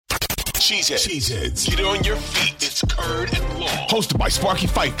Cheeseheads. Get on your feet. It's Curd and Long. Hosted by Sparky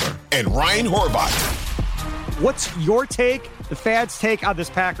Fifer and Ryan Horvath. What's your take, the fans' take on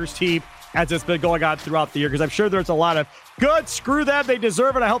this Packers team as it's been going on throughout the year? Because I'm sure there's a lot of good, screw them, they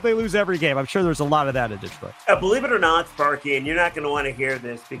deserve it, I hope they lose every game. I'm sure there's a lot of that in Detroit. Believe it or not, Sparky, and you're not going to want to hear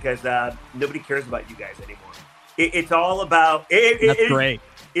this because nobody cares about you guys anymore. It's all about That's great.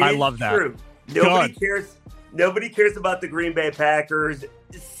 I love that. True. Nobody cares. Nobody cares about the Green Bay Packers.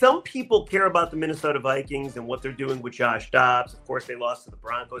 Some people care about the Minnesota Vikings and what they're doing with Josh Dobbs. Of course, they lost to the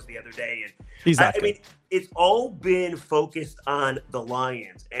Broncos the other day. And I mean, it's all been focused on the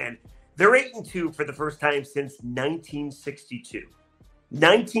Lions. And they're 8-2 for the first time since 1962.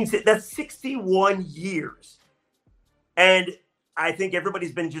 That's 61 years. And I think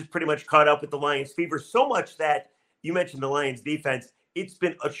everybody's been just pretty much caught up with the Lions fever, so much that you mentioned the Lions defense. It's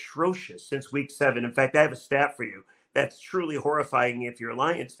been atrocious since week 7. In fact, I have a stat for you that's truly horrifying if you're a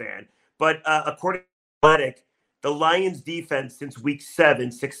Lions fan. But according to Athletic, the Lions defense since week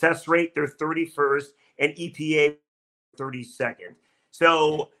 7, success rate, they're 31st, and EPA 32nd.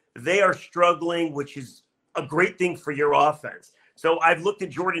 So they are struggling, which is a great thing for your offense. So I've looked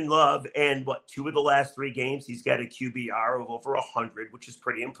at Jordan Love, and 2 of the last 3 games, he's got a QBR of over 100, which is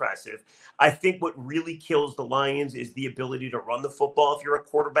pretty impressive. I think what really kills the Lions is the ability to run the football. If you're a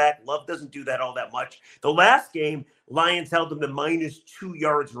quarterback, Love doesn't do that all that much. The last game, Lions held them to -2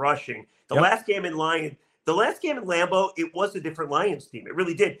 yards rushing. The last game in Lambeau, it was a different Lions team. It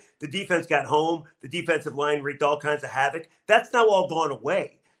really did. The defense got home. The defensive line wreaked all kinds of havoc. That's now all gone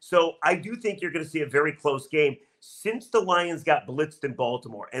away. So I do think you're going to see a very close game. Since the Lions got blitzed in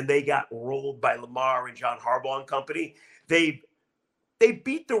Baltimore and they got rolled by Lamar and John Harbaugh and company, they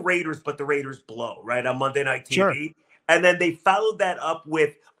beat the Raiders, but the Raiders blow, right, on Monday Night TV. Sure. And then they followed that up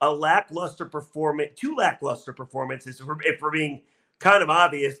with a lackluster performance, 2 lackluster performances. If we're being kind of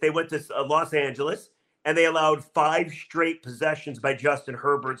obvious, they went to Los Angeles and they allowed 5 straight possessions by Justin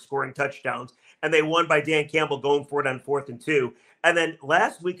Herbert scoring touchdowns. And they won by Dan Campbell going for it on 4th and 2. And then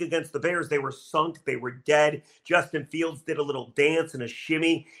last week against the Bears, they were sunk. They were dead. Justin Fields did a little dance and a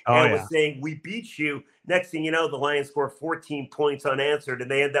shimmy and was saying, we beat you. Next thing you know, the Lions score 14 points unanswered,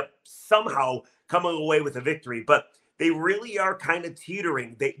 and they end up somehow coming away with a victory. But they really are kind of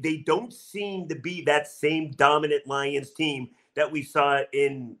teetering. They don't seem to be that same dominant Lions team that we saw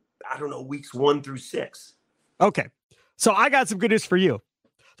in, weeks 1 through 6. Okay. So I got some good news for you.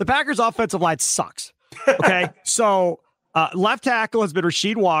 The Packers offensive line sucks. Okay. So left tackle has been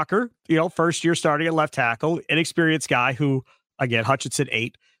Rasheed Walker, first year starting at left tackle, inexperienced guy who, again, Hutchinson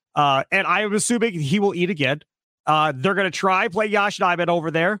 8. And I am assuming he will eat again. They're going to try play Yosh Nijman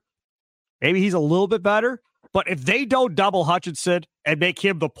over there. Maybe he's a little bit better. But if they don't double Hutchinson and make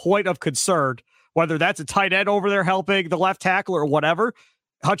him the point of concern, whether that's a tight end over there helping the left tackle or whatever,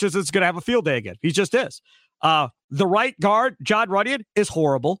 Hutchinson's going to have a field day again. He just is. The right guard, John Runyon, is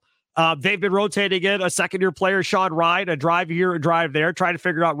horrible. They've been rotating in a second-year player, Sean Ryan, a drive here, a drive there, trying to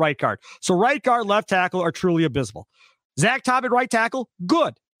figure out right guard. So right guard, left tackle are truly abysmal. Zach Tom at right tackle,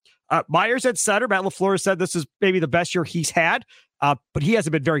 good. Myers at center. Matt LaFleur said this is maybe the best year he's had, but he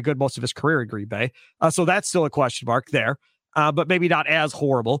hasn't been very good most of his career in Green Bay. So that's still a question mark there, but maybe not as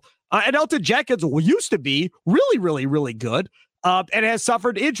horrible. And Elton Jenkins used to be really, really, really good. And has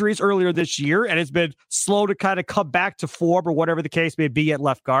suffered injuries earlier this year and has been slow to kind of come back to form or whatever the case may be at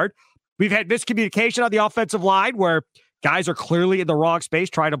left guard. We've had miscommunication on the offensive line where guys are clearly in the wrong space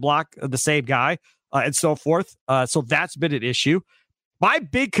trying to block the same guy and so forth. So that's been an issue. My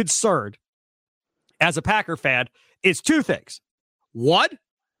big concern as a Packer fan is 2 things. 1,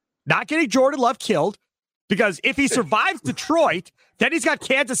 not getting Jordan Love killed, because if he survives Detroit, then he's got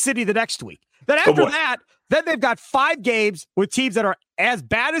Kansas City the next week. Then after that, then they've got 5 games with teams that are as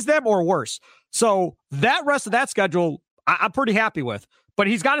bad as them or worse. So that rest of that schedule, I'm pretty happy with. But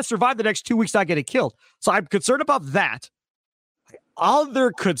he's got to survive the next 2 weeks not getting killed. So I'm concerned about that.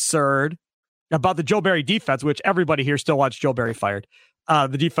 Other concern about the Joe Barry defense, which everybody here still wants Joe Barry fired,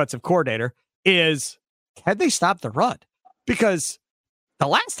 the defensive coordinator, is can they stop the run? Because the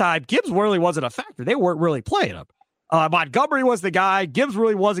last time, Gibbs really wasn't a factor. They weren't really playing him. Montgomery was the guy. Gibbs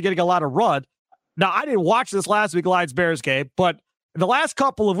really wasn't getting a lot of run. Now, I didn't watch this last week Lions-Bears game, but in the last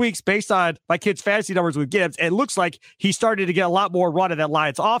couple of weeks, based on my kid's fantasy numbers with Gibbs, it looks like he started to get a lot more run in that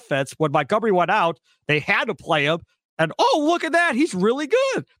Lions offense. When Montgomery went out, they had to play him. And, oh, look at that. He's really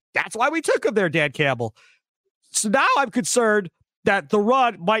good. That's why we took him there, Dan Campbell. So now I'm concerned that the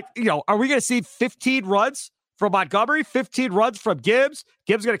run might, are we going to see 15 runs from Montgomery, 15 runs from Gibbs?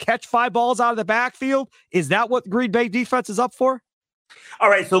 Gibbs going to catch 5 balls out of the backfield? Is that what the Green Bay defense is up for? All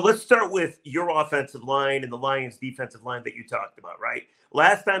right, so let's start with your offensive line and the Lions' defensive line that you talked about, right?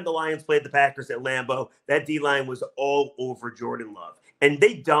 Last time the Lions played the Packers at Lambeau, that D-line was all over Jordan Love. And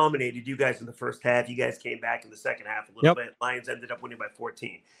they dominated you guys in the first half. You guys came back in the second half a little bit. Lions ended up winning by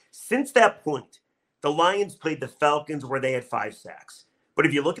 14. Since that point, the Lions played the Falcons where they had 5 sacks. But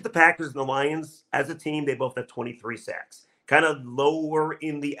if you look at the Packers and the Lions as a team, they both have 23 sacks. Kind of lower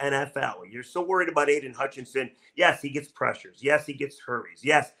in the NFL. You're so worried about Aiden Hutchinson. Yes, he gets pressures. Yes, he gets hurries.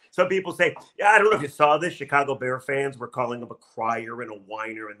 Yes, some people say, yeah, I don't know if you saw this. Chicago Bear fans were calling him a crier and a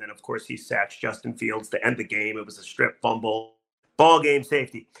whiner. And then, of course, he sacks Justin Fields to end the game. It was a strip fumble, ball game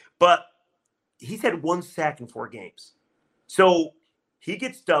safety. But he's had 1 sack in 4 games. So he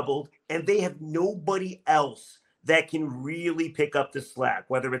gets doubled, and they have nobody else that can really pick up the slack,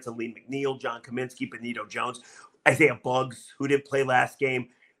 whether it's Lee McNeil, John Kaminsky, Benito Jones, Isaiah Buggs, who didn't play last game.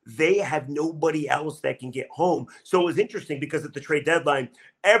 They have nobody else that can get home. So it was interesting because at the trade deadline,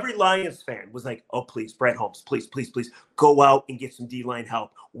 every Lions fan was like, oh, please, Brett Holmes, please, please, please go out and get some D-line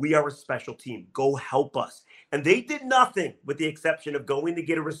help. We are a special team. Go help us. And they did nothing with the exception of going to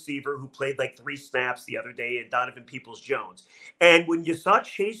get a receiver who played like 3 snaps the other day, and Donovan Peoples-Jones. And when you saw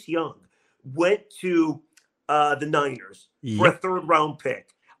Chase Young went to the Niners for a 3rd-round pick,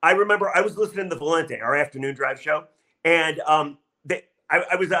 I remember I was listening to Valente, our afternoon drive show, and it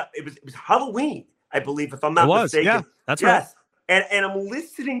was Halloween, I believe, if I'm not mistaken. Yeah, that's right. And I'm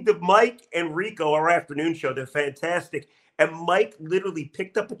listening to Mike and Rico, our afternoon show. They're fantastic. And Mike literally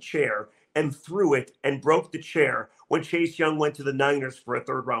picked up a chair and threw it and broke the chair when Chase Young went to the Niners for a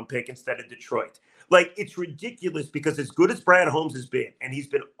 3rd-round pick instead of Detroit. Like, it's ridiculous because as good as Brad Holmes has been, and he's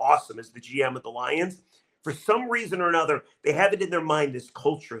been awesome as the GM of the Lions, for some reason or another, they have it in their mind, this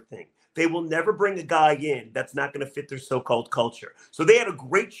culture thing. They will never bring a guy in that's not going to fit their so-called culture. So they had a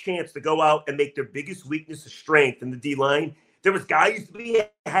great chance to go out and make their biggest weakness a strength in the D-line. There was guys to be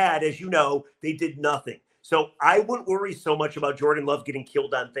had, as you know, they did nothing. So I wouldn't worry so much about Jordan Love getting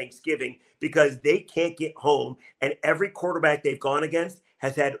killed on Thanksgiving because they can't get home. And every quarterback they've gone against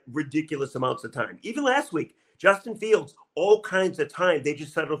has had ridiculous amounts of time. Even last week, Justin Fields, all kinds of time. They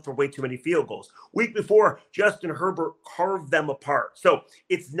just settled for way too many field goals. Week before, Justin Herbert carved them apart. So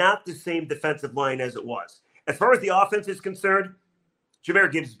it's not the same defensive line as it was. As far as the offense is concerned,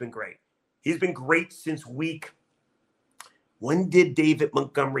 Jahmyr Gibbs has been great. He's been great since week. When did David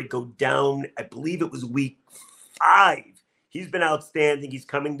Montgomery go down? I believe it was week 5. He's been outstanding. He's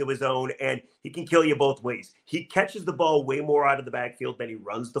coming to his own, and he can kill you both ways. He catches the ball way more out of the backfield than he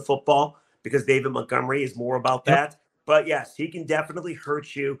runs the football, because David Montgomery is more about that. But yes, he can definitely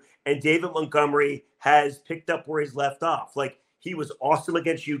hurt you. And David Montgomery has picked up where he's left off. Like, he was awesome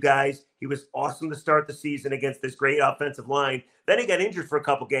against you guys. He was awesome to start the season against this great offensive line. Then he got injured for a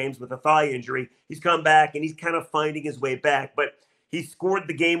couple games with a thigh injury. He's come back, and he's kind of finding his way back. But he scored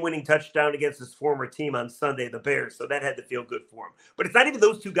the game-winning touchdown against his former team on Sunday, the Bears, so that had to feel good for him. But it's not even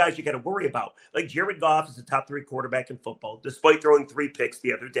those 2 guys you got to worry about. Like, Jared Goff is a top 3 quarterback in football, despite throwing 3 picks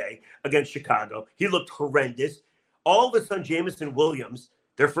the other day against Chicago. He looked horrendous. All of a sudden, Jameson Williams,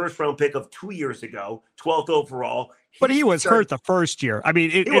 their 1st-round pick of 2 years ago, 12th overall. But he was hurt the first year. I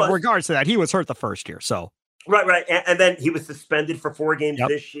mean, in regards to that, he was hurt the first year, so. Right. And then he was suspended for 4 games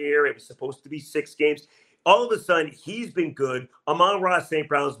this year. It was supposed to be 6 games. All of a sudden, he's been good. Amon-Ra St.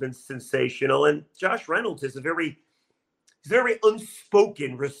 Brown's been sensational. And Josh Reynolds is a very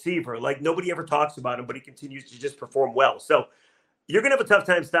unspoken receiver. Like, nobody ever talks about him, but he continues to just perform well. So you're going to have a tough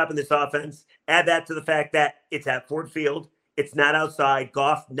time stopping this offense. Add that to the fact that it's at Ford Field. It's not outside.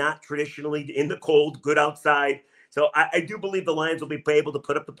 Goff, not traditionally in the cold, good outside. So I do believe the Lions will be able to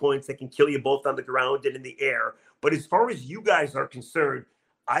put up the points that can kill you both on the ground and in the air. But as far as you guys are concerned,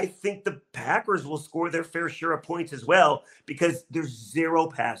 I think the Packers will score their fair share of points as well because there's 0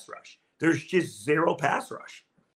 pass rush. There's just 0 pass rush.